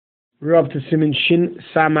We're up to Siman Shin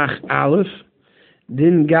Samach Aleph.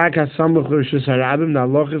 Din Gag HaSamach Rishus HaRabim. The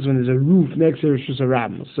halach is when there's a roof next to Rishus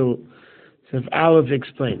HaRabim. So if Aleph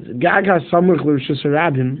explains. Gag HaSamach Rishus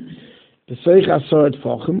HaRabim B'seich Asar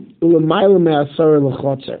Tfachim U'Lamayla Me'asar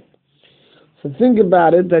L'Chotzer. So think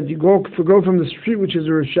about it, that you go from the street, which is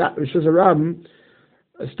Rishus HaRabim,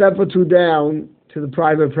 a step or two down to the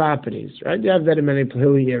private properties, right? You have that in many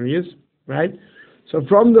hilly areas, right? So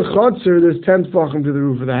from the Chotzer, there's 10 tefachim to the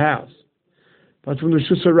roof of the house. But from the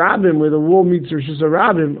Rishus HaRabim, where the wall meets the Rishus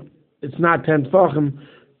HaRabim, it's not 10 tefachim.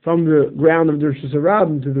 From the ground of the Rishus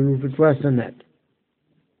HaRabim to the roof, it's less than that.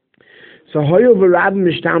 So Hoyel v'Rabim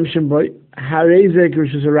mishtamshim boy harezek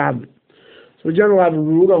Rishus HaRabim. So we generally have a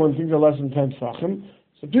rule that when things are less than 10 tefachim,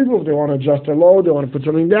 so people, if they want to adjust their load, they want to put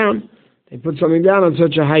something down, they put something down on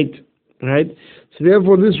such a height, right? So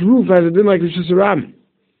therefore, this roof has a din like Rishus HaRabim.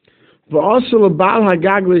 So if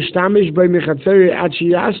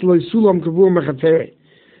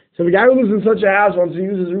a guy who lives in such a house wants to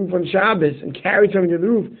use his roof on Shabbos and carry something to the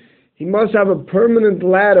roof, he must have a permanent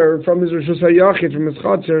ladder from his Rishus HaYachid, from his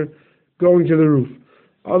Chotzer, going to the roof.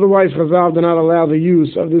 Otherwise, Chazal do not allow the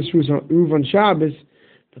use of this roof on Shabbos,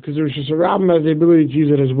 because the Rishus HaRabim has the ability to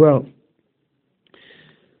use it as well.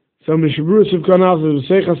 So Mishaburus of Kanal says,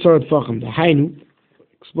 the Hainu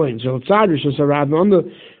explains. So it's Rishus HaRabim on the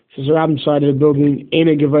Rishus HaRabim side of the building,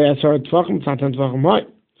 Ene Gevay Asar Tfachim, it's not 10 Tfachim high.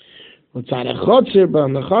 It's not a Chotzer, but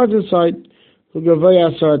on the Chotzer side,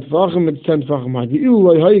 Gevay Asar Tfachim, it's 10 Tfachim high. The Ilu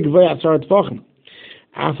Loi Hoy Gevay Asar Tfachim.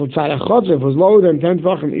 After it's not a Chotzer, if it was lower than 10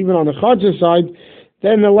 Tfachim, even on the Chotzer side,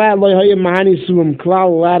 then the ladder Loi Hoy Mahani Sulam Klal,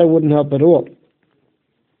 the ladder wouldn't help at all.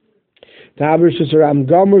 The Rishus HaRabim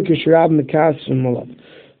Gomer, Kishrab, Mekas, and Malav.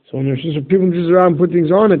 So when there's just people just around put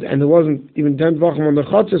things on it, and there wasn't even 10 Tfachim on the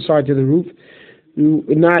Chotzer side to the roof, you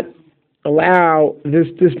would not allow this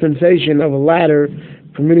dispensation of a ladder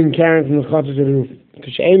permitting carrying from the Chotzer to the roof.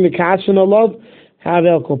 Because aim the kashan alav have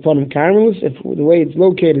el kolponim carmelus. If the way it's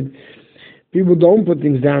located, people don't put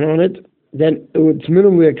things down on it, then it's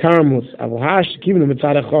minimally a carmelus. Avlahash keeping them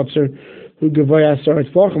inside a Chotzer who gevay asar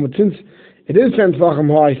tefachim. But since it is 10 tefachim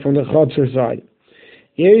high from the Chotzer side,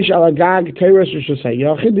 yesh ala gag teres rishus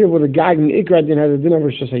hayachid. Therefore, the gag in ikra din has a din of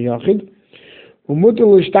rishus hayachid. And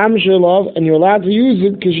you're allowed to use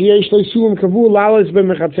it because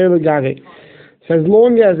so as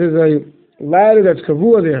long as there's a ladder that's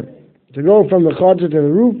kavua there to go from the chotzer to the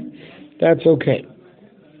roof, that's okay.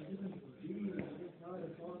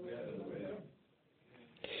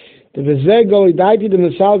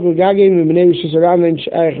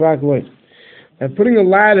 By putting a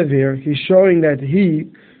ladder there, he's showing that the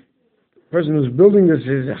person who's building this,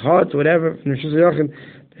 his hut, whatever,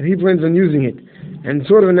 that he plans on using it, and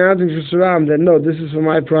sort of announcing to Saram that no, this is for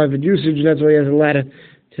my private usage, and that's why he has a ladder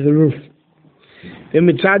to the roof.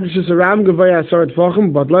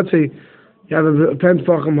 But let's say you have a 10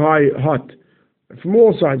 tefachim high hut. From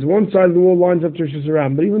all sides, one side of the wall lines up to Rishus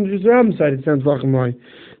HaRabim, but even the Rishus HaRabim side it's 10 tefachim high.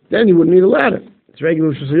 Then you wouldn't need a ladder. It's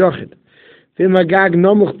regular Rishus HaYachid.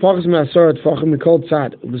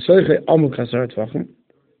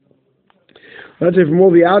 Let's say from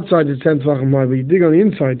all the outside it's 10 tefachim high, but you dig on the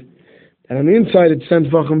inside, and on the inside it's 10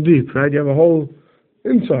 tefachim deep, right? You have a whole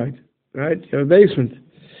inside, right? You have a basement.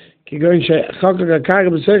 So in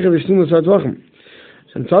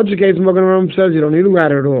such a case, Magen Avraham says you don't need a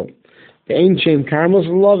ladder at all. The ancient carmelus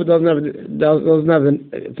of love,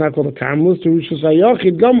 it's not called a carmelus, to Rishus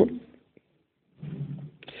HaYachid Gomer.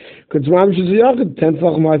 Because it's Rishus HaYachid, 10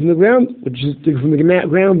 tefachim high from the ground, which is from the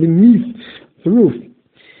ground beneath the roof.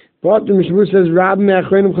 But the Mishnah says, Rabbi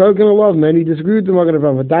Me'achrenim Chokin Alav. Many disagree with the Magen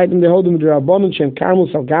Avraham. V'daitim they hold them with Rabbanon Shem Carmel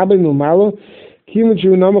Salgabe Milmalo Kimun Shu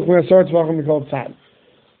Namach Me'asar Tzvachim Mikol Tzad.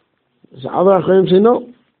 So other Achrenim say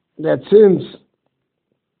no. That since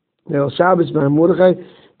the Shabbos by Mordechai,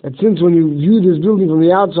 that since when you view this building from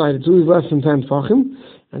the outside, it's always less than 10 tefachim,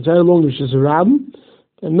 and very long Rishus HaRabim,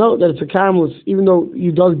 and note that it's a carmelus, even though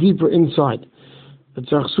you dug deeper inside.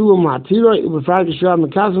 It's a chsulam ha'atira, ubefrag yishrab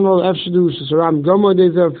mekazanol, efshedu, shesarab gomo,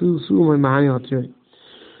 dezer, filu sulam, and mahani ha'atira.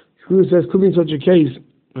 Shmuel says, could be in such a case,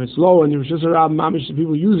 when it's low, and Rishus HaRabim, mamish, the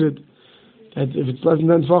people use it, that if it's less than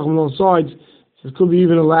 10 tefachim on all sides, it could be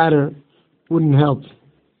even a ladder, wouldn't help.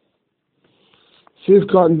 Siv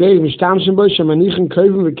cotton day, mishtamshim boy, shemanichin,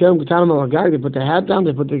 kovim, v'kelem, ketanim al-agag, they put their hat down,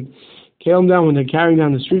 they put the kelem down when they're carrying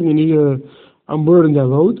down the street, and they need to unburden their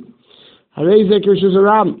load. Harezek Rishus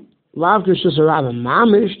HaRabim. Lav Rishus HaRabim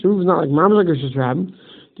mamish, the roof is not like mamish like Rishus HaRabim.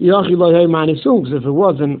 The Yachi Lo Hey Mani Sum, because if it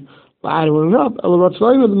was, then ladder wouldn't help. El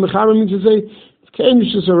Ratzlayim, the Mechaber means to say, it's Kein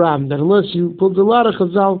Rishus HaRabim, that unless you put the ladder,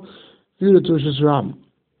 Chazal, viewed it to Rishus HaRabim.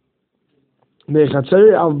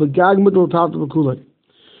 Mechatzeri al Begag Middle Tata B'Kulei.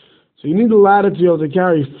 So you need a ladder to be able to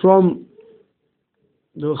carry from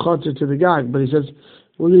the chotzer to the gag, but he says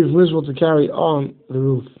we'll leave visible to carry on the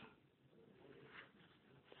roof.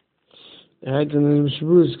 Alright, and the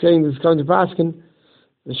Shabbos is saying this kind of Paskin,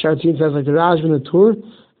 the Shartin says like the Rajman a tour,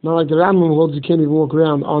 not like the Rambam who holds you can't even walk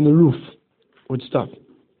around on the roof with stuff.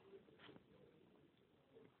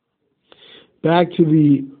 Back to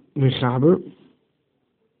the Mechaber.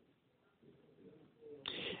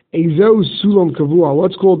 Ezo Sulam Kavua.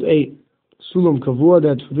 What's called a Sulam Kavua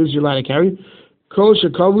that for this you're allowed to carry? Kol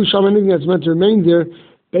Shekavu Sham, anything that's meant to remain there,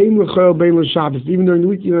 Bein L'Chol, Bein L'Shabbos. Even during the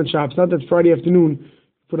week, even on Shabbos. Not that Friday afternoon, you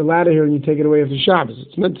put a ladder here and you take it away after Shabbos.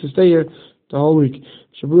 It's meant to stay here the whole week.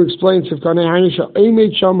 Shabur explains, it's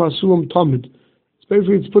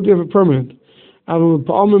basically it's put there for permanent.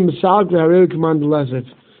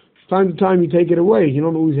 Time to time you take it away. You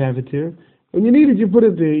don't always have it here. When you need it, you put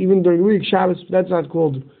it there. Even during the week, Shabbos, that's not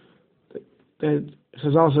called, that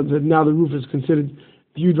Chazal said that now the roof is considered,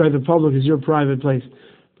 viewed by the public as your private place.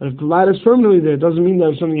 But if the ladder is permanently there, it doesn't mean that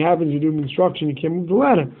if something happens, you do an instruction, you can't move the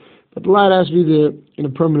ladder. But the ladder has to be there in a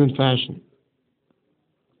permanent fashion.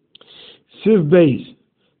 Siv Beis.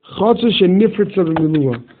 Chotzer shenifritz of the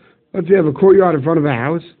milua. Let's say you have a courtyard in front of a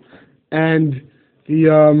house, and the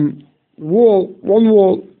one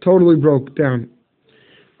wall totally broke down.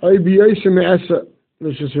 Or it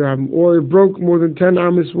broke more than 10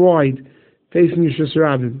 amas wide, facing Yeshus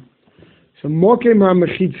Rabbim. So mokem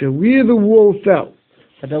ha-mechitza, where the wall fell,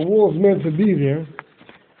 but that wall is meant to be there,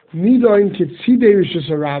 nidain kitzide Yeshus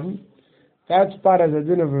Rabbim, that spot as a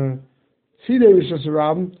din of a tzide Yeshus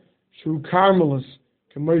Rabbim, shu karmelis,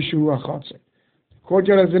 k'moshu achotzer. The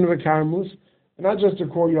courtyard has din of a karmelis, and not just the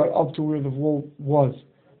courtyard up to where the wall was,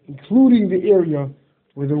 including the area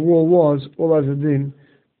where the wall was, all as a din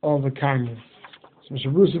of a karmelis. So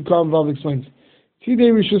Shabbos Vav explains, tzide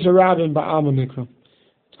Yeshus Rabbim ba'ama mikra.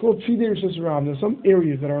 It's called Tzidei Rishus Harabim. There's some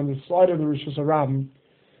areas that are on the side of the Rishus Harabim,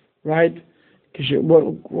 right? Give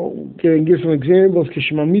some examples.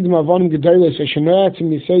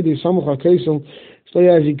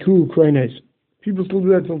 People still do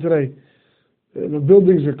that till today. The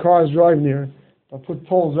buildings that cars drive near, they'll put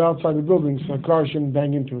poles outside the buildings so cars shouldn't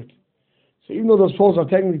bang into it. So even though those poles are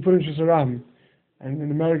technically put in Rishus Harabim, and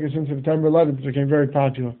in America since September 11th it became very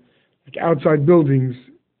popular, like outside buildings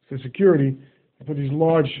for security, they put these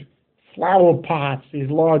large flower pots, these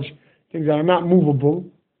large things that are not movable,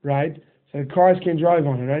 right? So the cars can't drive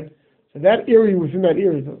on it, right? So that area within that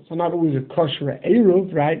area, so not always a kosher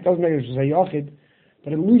eruv, right? It doesn't make it just a yochid,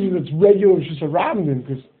 but it loses its regular just a rabbin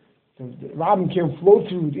because the rabbin can't flow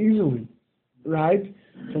through it easily, right?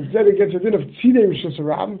 So instead it gets a bit of tzidei rishus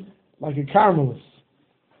rabbin, like a caramelist.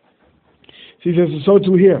 So he says, so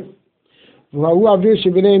too here. So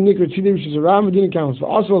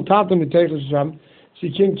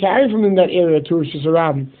you can carry from in that area to Rishus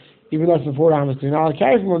Harabim, even less than 4 amas. Now I'll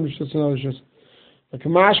carry from one Rishus and other Rishus. The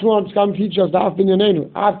Kamashmon to come teach us Daf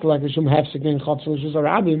Binyanenu. After like Rishum Hefsek in Chotzer Rishus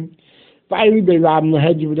Harabim, Vayri Bei Rabim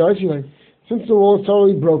Lahed Yivudarsi. Since the wall is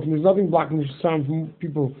totally broken, there's nothing blocking Rishus Harabim from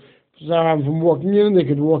people from walking in. They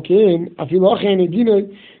could walk in. Afilochen Edina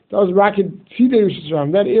does racket Tzidei Rishus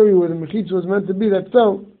Harabim. That area where the Mechitza was meant to be, that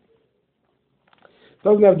fell.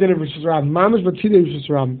 Doesn't have dinner Rishus Harabim. Mamish, but Tzidei Rishus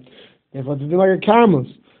Harabim. Therefore, it's like a caramels.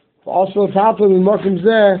 Also, a tapel in Mokim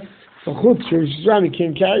there, the chutz, Rishus Harabim, you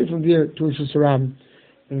can't carry from there to Rishus Harabim.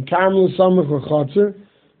 And caramels, samach or chotzer,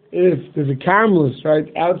 if there's a caramels,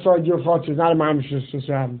 right, outside your chotzer, it's not a mamish Rishus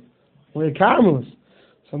Harabim. Only a caramels.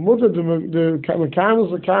 So, mutter, the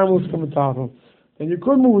caramels come a tapel. And you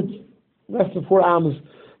could move it less than 4 amas,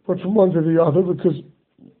 but from one to the other, because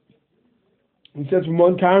he says from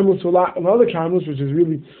one caramel to another caramel, which is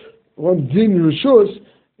really one din rishus,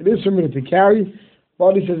 it is permitted to carry.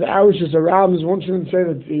 But he says our rishus harabim, one shouldn't say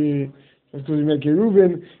that just because we make a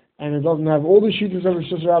Reuben and it doesn't have all the sheeters of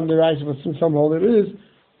rishus harabim deraisa, but since some hold it is,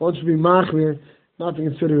 one should be machmir, not to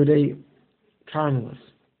consider it a carmelist.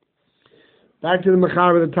 Back to the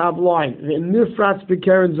mechaber, the top line. The nifratz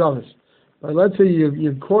bekeren zavis. But let's say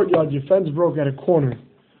your courtyard, your fence broke at a corner,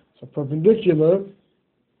 so perpendicular.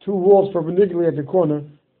 2 walls perpendicularly at the corner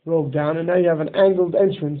broke down, and now you have an angled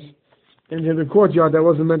entrance into the courtyard that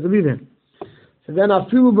wasn't meant to be there. So then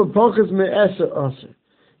afilu b'pochas me'eser aser.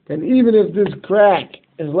 Then even if this crack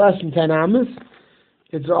is less than 10 amas,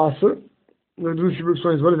 it's aser. The Rusha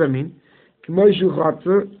explains what does that mean. K'moshu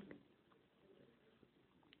chatzer.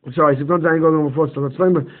 Sorry, so don't go on before. So let's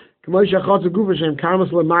explain. K'moshu chatzer gufashem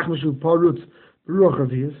karmas le'machmashu parutz ruach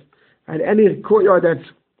aviyas. And any courtyard that's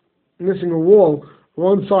missing a wall.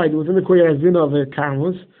 One side within the courtyard has been of a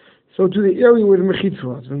cameras, so to the area where the mechitza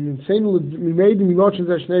was. And we made the milachim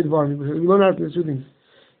that shnei dvarim because we learn out from the 2 things.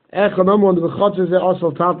 Number one, the Chotzer is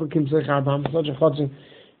also Tatel Kim Sechar Bam. Such a Chotzer is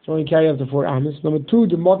only carry up to 4 Amas. Number two,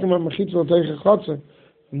 the Mokim Mechitza will take a Chotzer.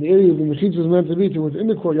 In the area the Mechitza is meant to be to within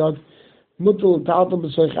the courtyard, Mutal Tatel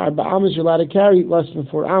B'Sechar Ba'amas, you're allowed to carry less than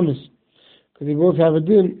 4 Amas. Because they both have a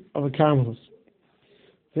din of a Carmelist.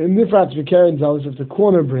 The Nifratz V'Keren Zealous, if the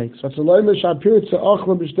corner breaks. So it's a Loimer Shapir to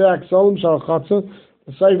Ochlam B'Shtei Aksolim Shal Chotzer,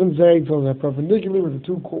 the Seven Zayig, so they're perpendicular with the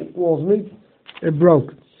two walls meet, it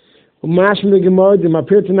broke. Mashma the Gemara, the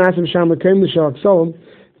Mapir to Nasim Sham came to Shal Aksolim,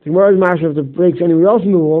 the Gemara is Mashma if it breaks anywhere else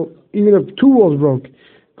in the wall, even if 2 walls broke.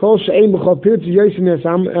 Kol She'ein B'Chol Pir to Yosim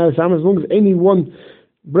Yasam, as long as any one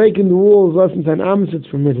break in the wall is less than 10 Amos, it's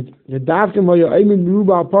permitted. The Davkim Ho Yo'emin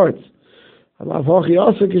B'Ruba parts. Allah Hochi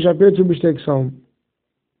Osik is Shapir to B'Shtei Aksolim.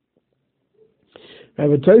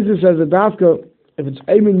 Rabbi Tozer says that Dafka, if it's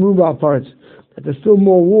Eimin Ruba parts, that there's still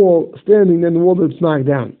more wall standing than the wall that's knocked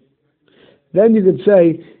down. Then you could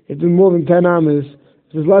say, if there's more than 10 amas, if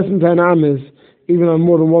there's less than 10 amas, even on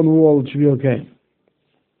more than one wall, it should be okay.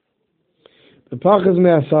 The Pachas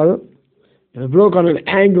Me'asara, if it broke on an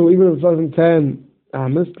angle, even if it's less than 10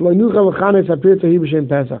 amas,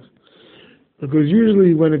 because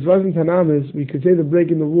usually when it's less than 10 amas, we could say the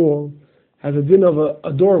break in the wall has a din of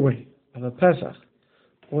a doorway, of a Pesach.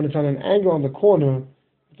 When it's on an angle on the corner,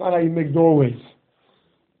 it's not how you make doorways.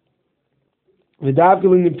 Let's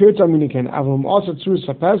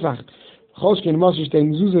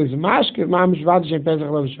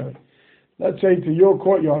say to your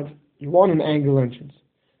courtyard, you want an angle entrance.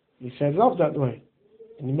 He set it up that way,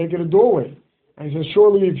 and you make it a doorway. And he says,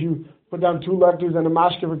 surely if you put down 2 lectors and a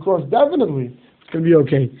mashkev across, definitely it's going to be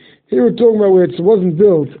okay. Here we're talking about where it wasn't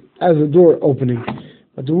built as a door opening,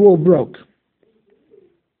 but the wall broke.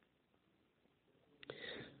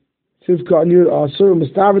 Says, but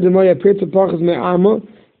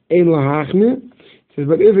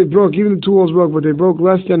if it broke, even the 2 walls broke, but they broke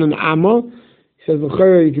less than an amma, he says,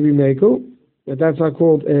 you can be meko, but that's not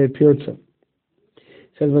called a pirza.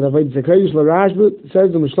 He says, but if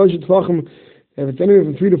it's anywhere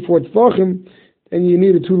from 3 to 4 tefachim, then you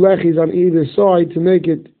need 2 lechis on either side to make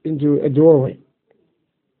it into a doorway.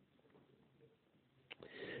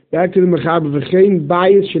 Back to the mechaber, v'chein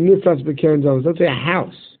bayis shenifratz b'keren zealous. Let's say a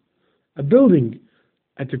house. A building,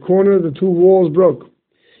 at the corner, the 2 walls broke.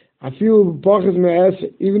 I feel pachas me'es,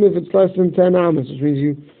 even if it's less than 10 amas, which means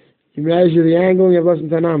you measure the angle and you have less than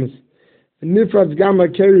 10 amas. And nifratz gam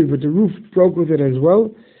keri, but the roof broke with it as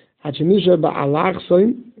well. Hachenisha ba'alach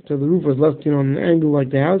soim, so the roof was left on an angle like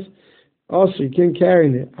the house. Also, you can't carry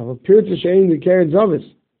in it. I will appear to shame the keren zavis.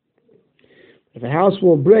 If a house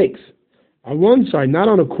wall breaks on one side, not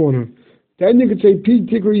on a corner, then you could say pi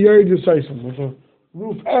tikri yeri decisive.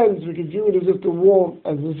 Roof ends, we could view it as if a wall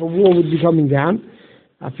would be coming down.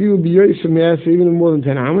 I feel be even more than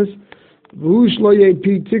 10 amas.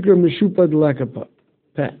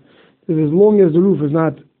 This is as long as the roof is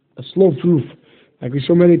not a sloped roof. Like we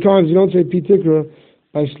saw many times, you don't say pi tikra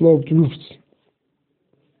by sloped roofs.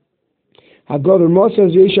 The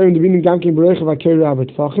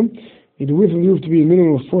width of the roof to be a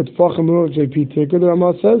minimum of 4 tefachim in order to say pi tikra, the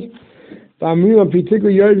Ramah says. The Ramah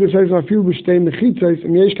says, I feel b'shtei mechitzos,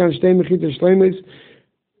 and yesh kan shtei mechitzos shleimes,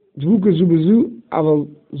 dvuka zu bezu, aval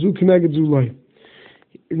zu kneged zu loy.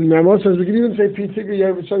 The Ramah says, we can even say pi tikra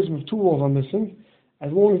yesh with 2 walls are missing,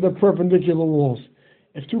 as long as they're perpendicular walls.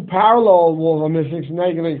 If 2 parallel walls are missing, so now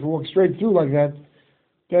you can walk straight through like that,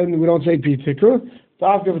 then we don't say pi tikra.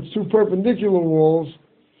 If it's 2 perpendicular walls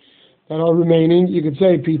that are remaining, you could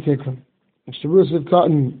say pi tikra. It's the rules of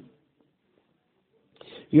cotton.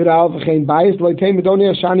 Yud Alf geen bias, loy teim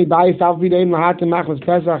medonia shani bias alf videin mahatem machlas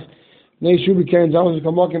pesach nei shubi keren zalus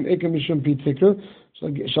kamokim ikem mishum pi tikra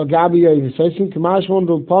shall gabi yevisesim kamash von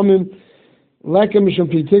do pomim lekem mishum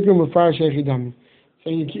pi tikra mufar shechidami. So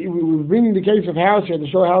we're bringing the case of house here to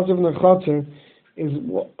show house of the chotzer is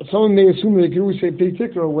someone may assume that you can always say pi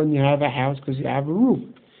tikra when you have a house because you have a roof.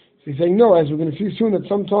 So he's saying no, as we're going to see soon that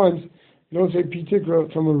sometimes you don't say pi tikra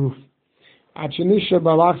from a roof. Achenisha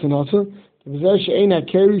balachsen also. Since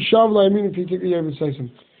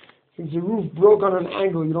the roof broke on an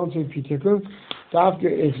angle, you don't say pi tikra.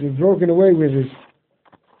 If it's broken away with its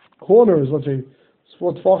corners, let's say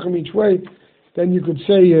 4 tefachim each way, then you could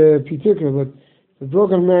say pi tikra. But if it's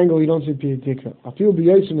broken on an angle, you don't say pi tikra. I feel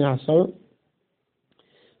b'yosem yasar.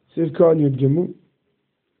 Says Katan Yud Gimel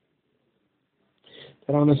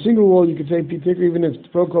that on a single wall you could say pi tikra even if it's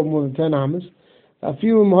broke up more than 10 amas. I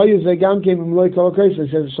feel they came from Loy Kalakais. They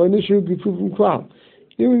said, so this should be proof from Klal.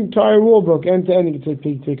 Even the entire wall broke end to end, you can say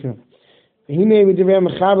pi tikra. He named the Ram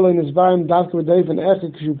Chabel in his Bayam, Davka with Dave and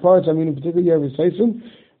Echek, Kishu parts, I mean, in particular, you have a Seisim.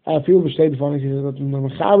 I feel the state of honesty, that the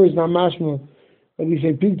Chabel is not mashma, But we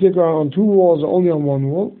say P Tikra on two walls or only on one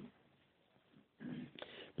wall.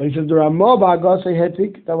 But he says the Ramah Ba'agas say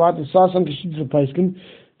Hetik, that what the Sasam Kishitza Paiskin,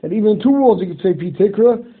 that even on two walls you could say P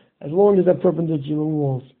Tikra as long as they're perpendicular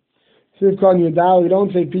walls. If you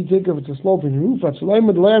don't say P Tikra if it's a sloping roof. That's only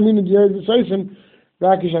when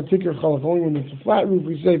it's a flat roof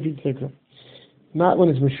we say P Tikra. Not when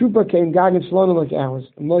it's Meshupa, Kain Gagan Salona like ours.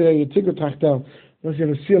 And no, you Tikra Tachtel, unless you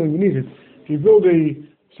have a ceiling beneath it. If you build a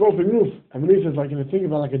sloping roof, and beneath it's like, think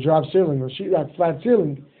about like a drop ceiling or sheetrock flat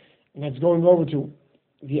ceiling, and that's going over to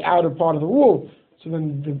the outer part of the wall, so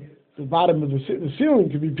then the bottom of the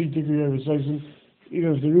ceiling could be P Tikra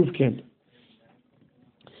even if the roof can't.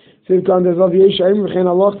 Sivkan there's of Yeshayim v'chein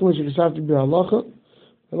halach which is have to be halacha.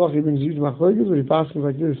 Halacha brings you to machlokes, but he passes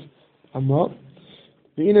like this. Amma.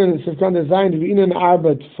 The inan Sivkan there's zayin the inan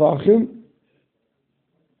arba tfachim.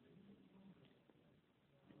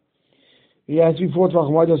 He has before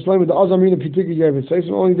tfachim. Why does Shlomo the azamina pitika yevet?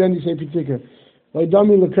 So only then you say pitika. Like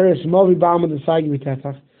dami lekeres mavi ba'am the sagi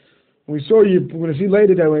v'tefach. We saw we're going to see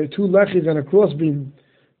later that when two lechis and a crossbeam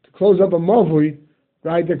to close up a mavui,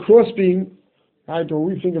 right? The crossbeam. Right, or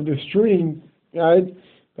we think of the string, right?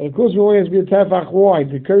 But of course, we only has to be a tefach wide.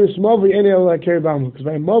 The keres mavui any other carry bamu, because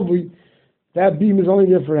by mavui, that beam is only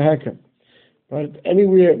there for a heka. But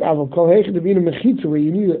anyway, I will call heka to be in a mechitza where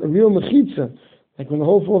you need a real mechitza, like when the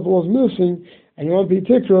whole fourth wall is missing and you want to be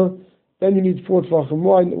tikra, then you need four tefachim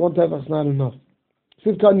wide. One tefach is not enough.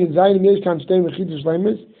 Sivkan yedzayin yesh kan stay mechitza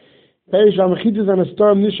shleimis. Perish v'mechitza and a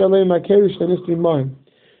storm nishalei ma'keres shlenistim ma'im.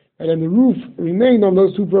 And then the roof remained on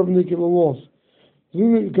those two perpendicular walls.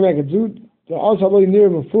 The also near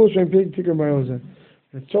a full strength Tikra Mayoza.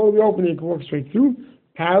 It's totally open, you can walk straight through.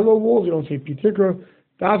 Parallel walls, you don't say P Tikra.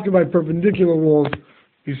 By perpendicular walls,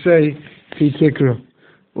 you say P Tikra.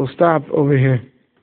 We'll stop over here.